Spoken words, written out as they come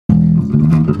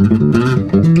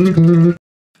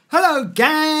Hello,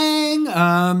 gang!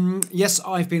 Yes,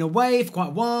 I've been away for quite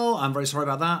a while. I'm very sorry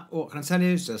about that. What can I tell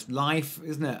you? It's just life,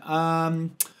 isn't it?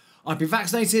 I've been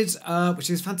vaccinated, which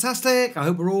is fantastic. I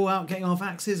hope we're all out getting our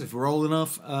vaxes if we're old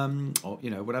enough, or, you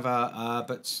know, whatever.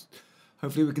 But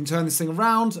hopefully we can turn this thing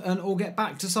around and all get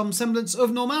back to some semblance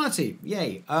of normality.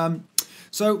 Yay.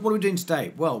 So what are we doing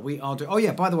today? Well, we are doing... Oh,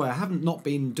 yeah, by the way, I haven't not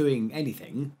been doing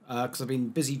anything because I've been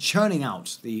busy churning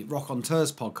out the Rock on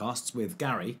Tours podcasts with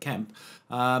Gary Kemp.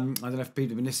 I don't know if people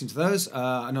have been listening to those.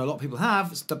 I know a lot of people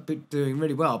have. It's doing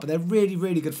really well, but they're really,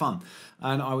 really good fun.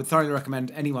 And I would thoroughly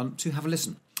recommend anyone to have a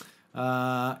listen.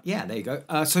 Yeah, there you go.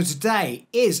 So today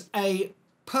is a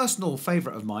personal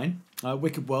favourite of mine,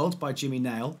 Wicked World by Jimmy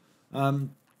Nail.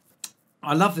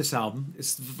 I love this album.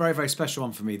 It's a very, very special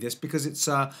one for me, this, because it's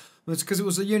because it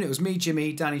was a unit. It was me,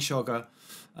 Jimmy, Danny Shogger,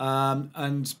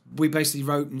 and we basically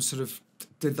wrote and sort of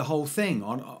did the whole thing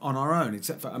on our own.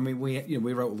 Except for, I mean,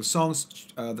 we wrote all the songs.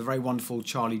 The very wonderful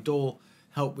Charlie Dore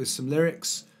helped with some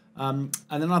lyrics, and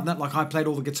then other than that, like, I played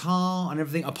all the guitar and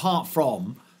everything. Apart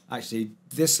from actually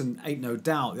this and Ain't No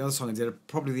Doubt, the other song I did are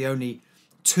probably the only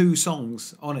 2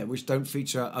 songs on it which don't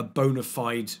feature a bona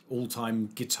fide all-time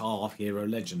guitar hero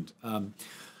legend.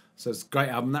 So it's a great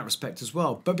album in that respect as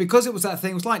well. But because it was that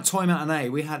thing, it was like Toy Matinee.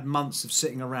 We had months of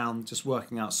sitting around just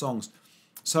working out songs.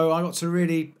 So I got to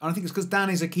really... I think it's because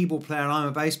Danny's a keyboard player and I'm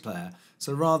a bass player.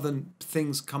 So rather than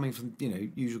things coming from, you know,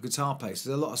 usual guitar places,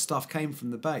 a lot of stuff came from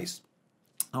the bass.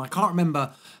 And I can't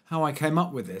remember how I came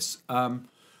up with this. But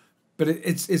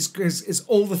it's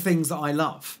all the things that I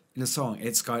love in a song.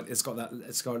 It's got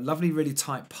a lovely, really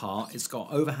tight part. It's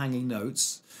got overhanging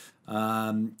notes, you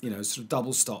know, sort of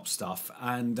double stop stuff,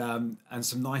 and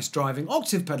some nice driving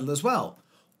octave pedal as well.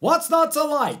 What's not to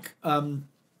like? Yeah,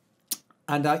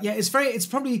 it's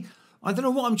probably, I don't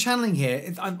know what I'm channeling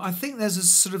here. I think there's a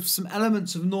sort of some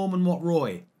elements of Norman Watt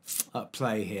Roy at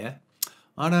play here.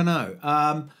 I don't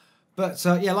know. But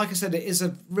yeah, like I said, it is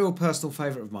a real personal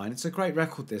favourite of mine. It's a great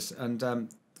record, this, and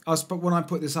when I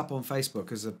put this up on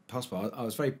Facebook as a possible, I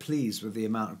was very pleased with the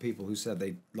amount of people who said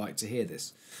they'd like to hear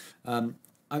this. I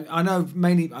know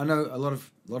a lot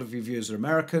of you viewers are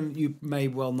American. You may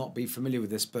well not be familiar with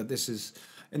this, but this is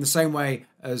in the same way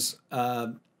as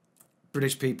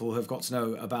British people have got to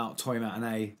know about Toy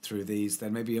Matinee through these,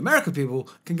 then maybe American people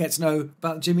can get to know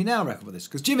about the Jimmy Nail record with this.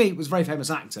 Because Jimmy was a very famous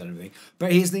actor and everything,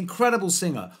 but he's an incredible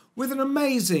singer with an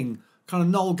amazing kind of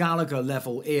Noel Gallagher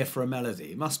level ear for a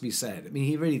melody, it must be said. I mean,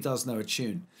 he really does know a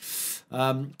tune.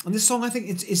 And this song, I think,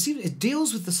 it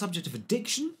deals with the subject of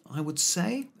addiction, I would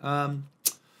say. But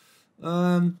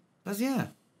yeah,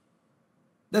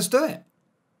 let's do it.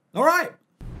 All right.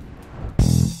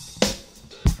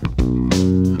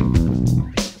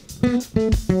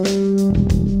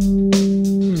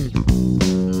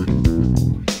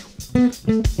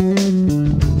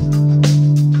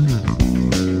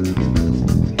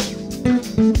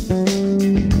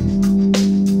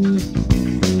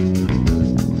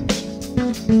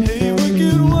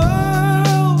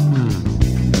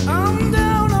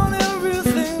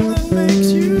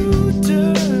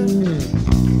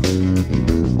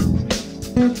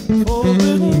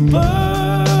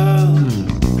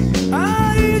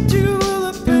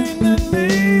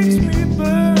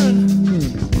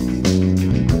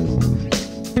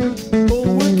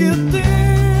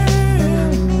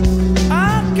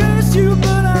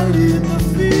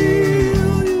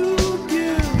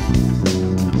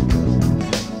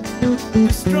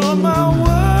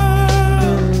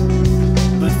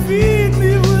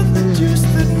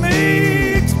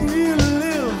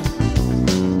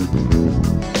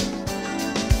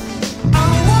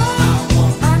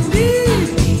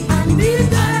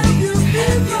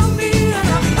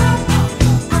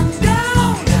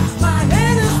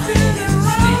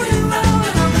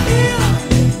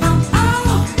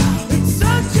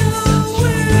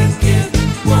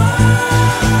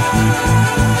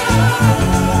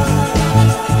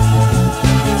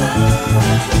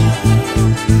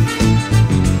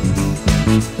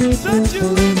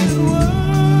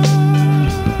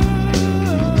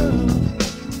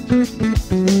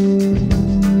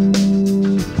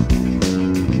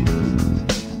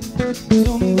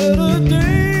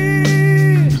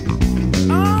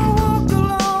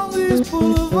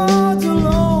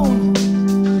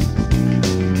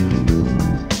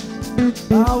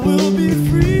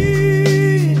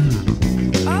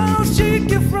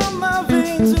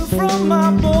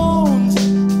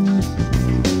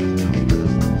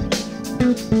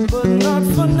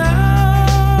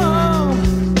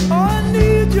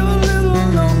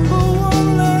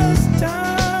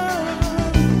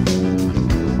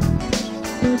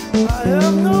 I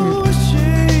have no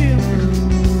shame.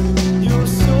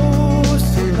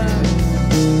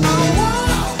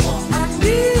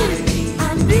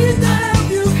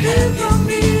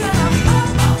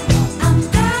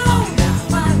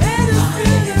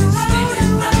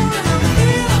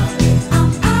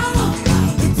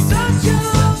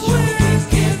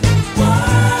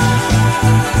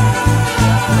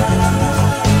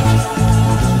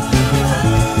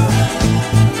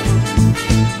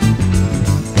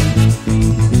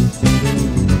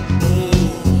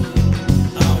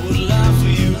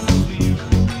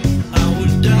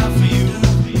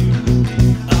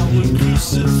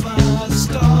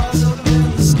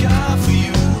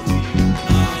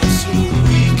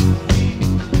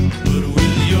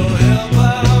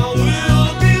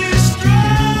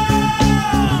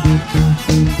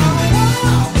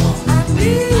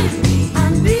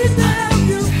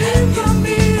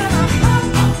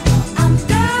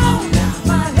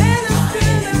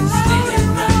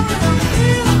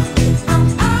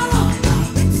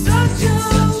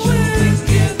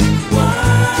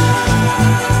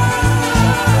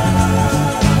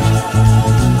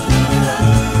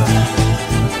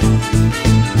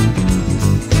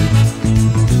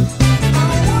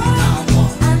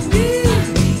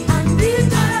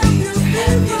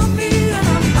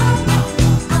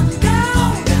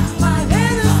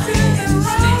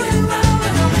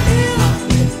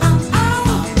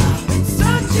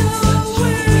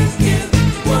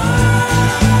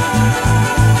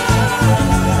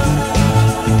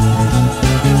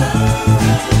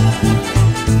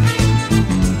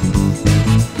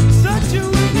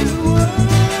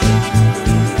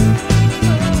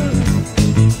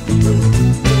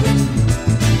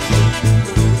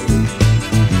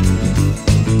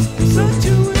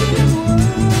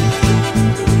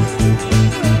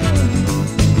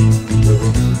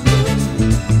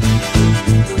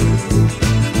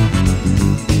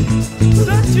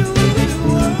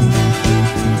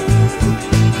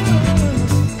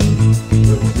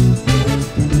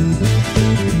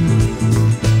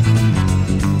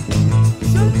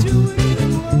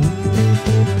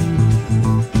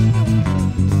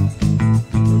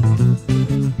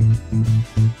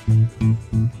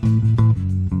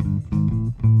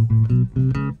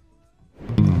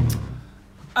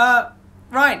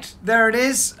 there it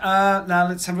is. Now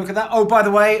let's have a look at that. Oh, by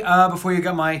the way, before you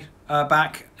get my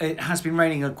back, it has been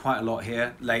raining quite a lot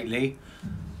here lately.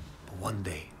 But one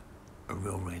day, a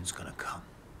real rain's gonna come.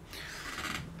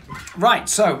 Right,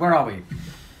 so where are we?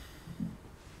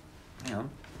 Hang on,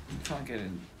 try and get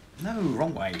in. No,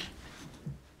 wrong way.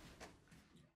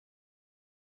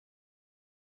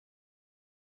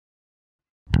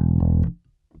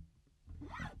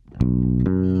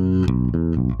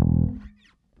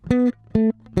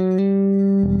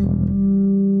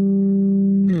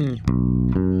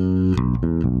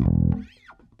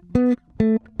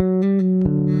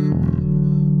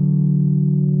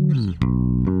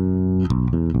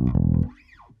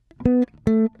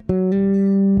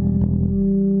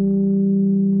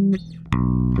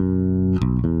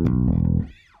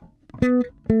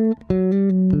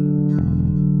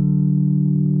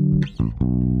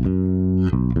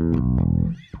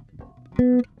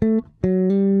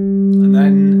 And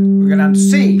then we're going down to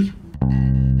C.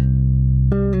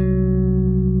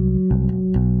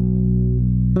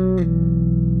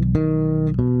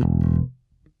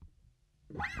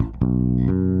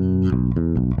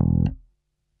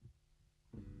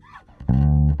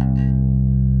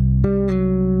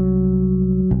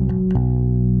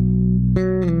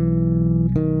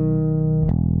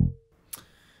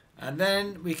 And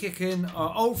then we kick in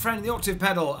our old friend, the octave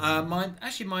pedal. My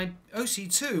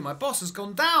OC2, my boss has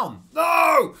gone down.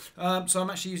 No! So I'm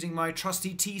actually using my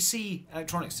trusty TC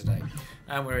electronics today.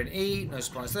 And we're in E, no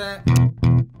surprise there.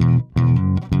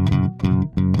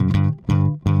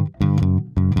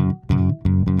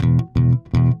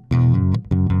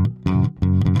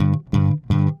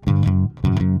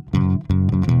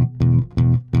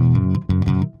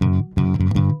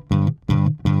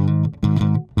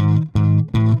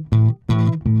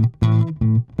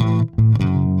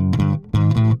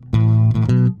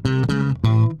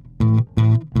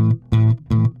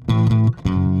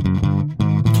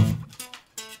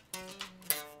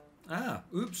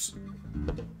 Oops.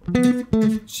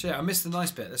 Shit, I missed the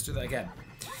nice bit. Let's do that again.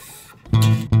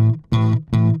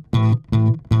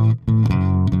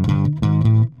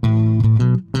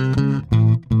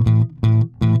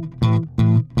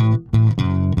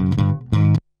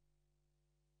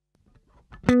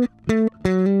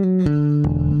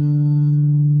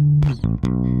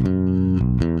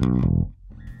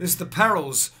 This is the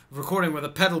perils of recording with a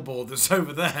pedal board that's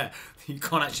over there. You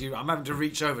can't actually, I'm having to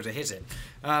reach over to hit it.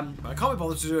 I can't be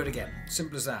bothered to do it again.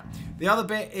 Simple as that. The other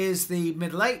bit is the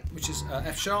middle 8, which is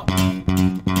F sharp.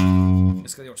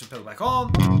 Let's get the octave pedal back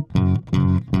on.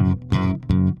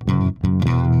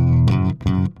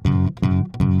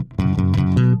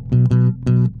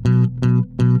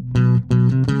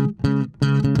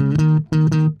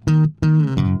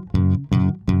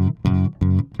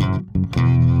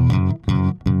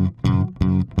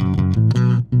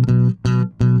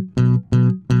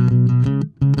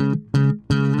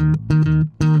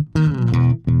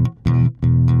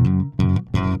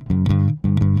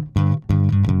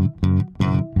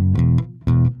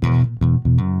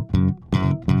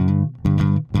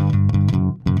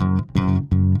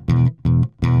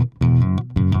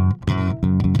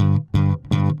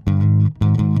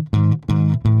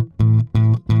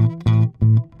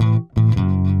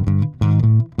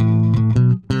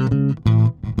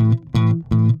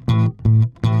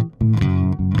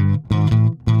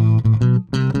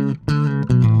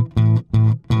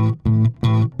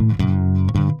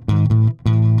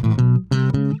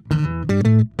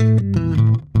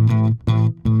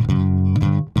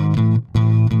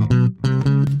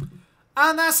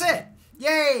 And that's it.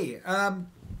 Yay.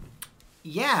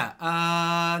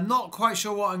 Not quite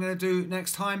sure what I'm going to do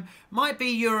next time. Might be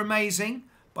You're Amazing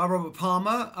by Robert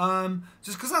Palmer.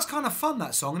 Just because that's kind of fun,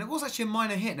 that song. And it was actually a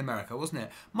minor hit in America, wasn't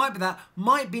it? Might be that.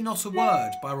 Might be Not a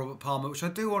Word by Robert Palmer, which I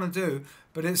do want to do.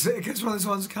 But it gets one of those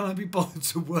ones, can I be bothered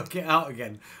to work it out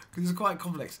again? Because it's quite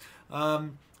complex. But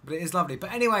it is lovely.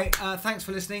 But anyway, thanks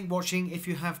for listening, watching, if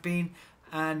you have been.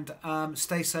 And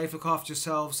stay safe, look after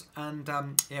yourselves. And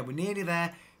yeah, we're nearly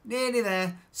there.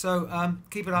 So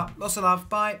keep it up. Lots of love.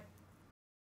 Bye.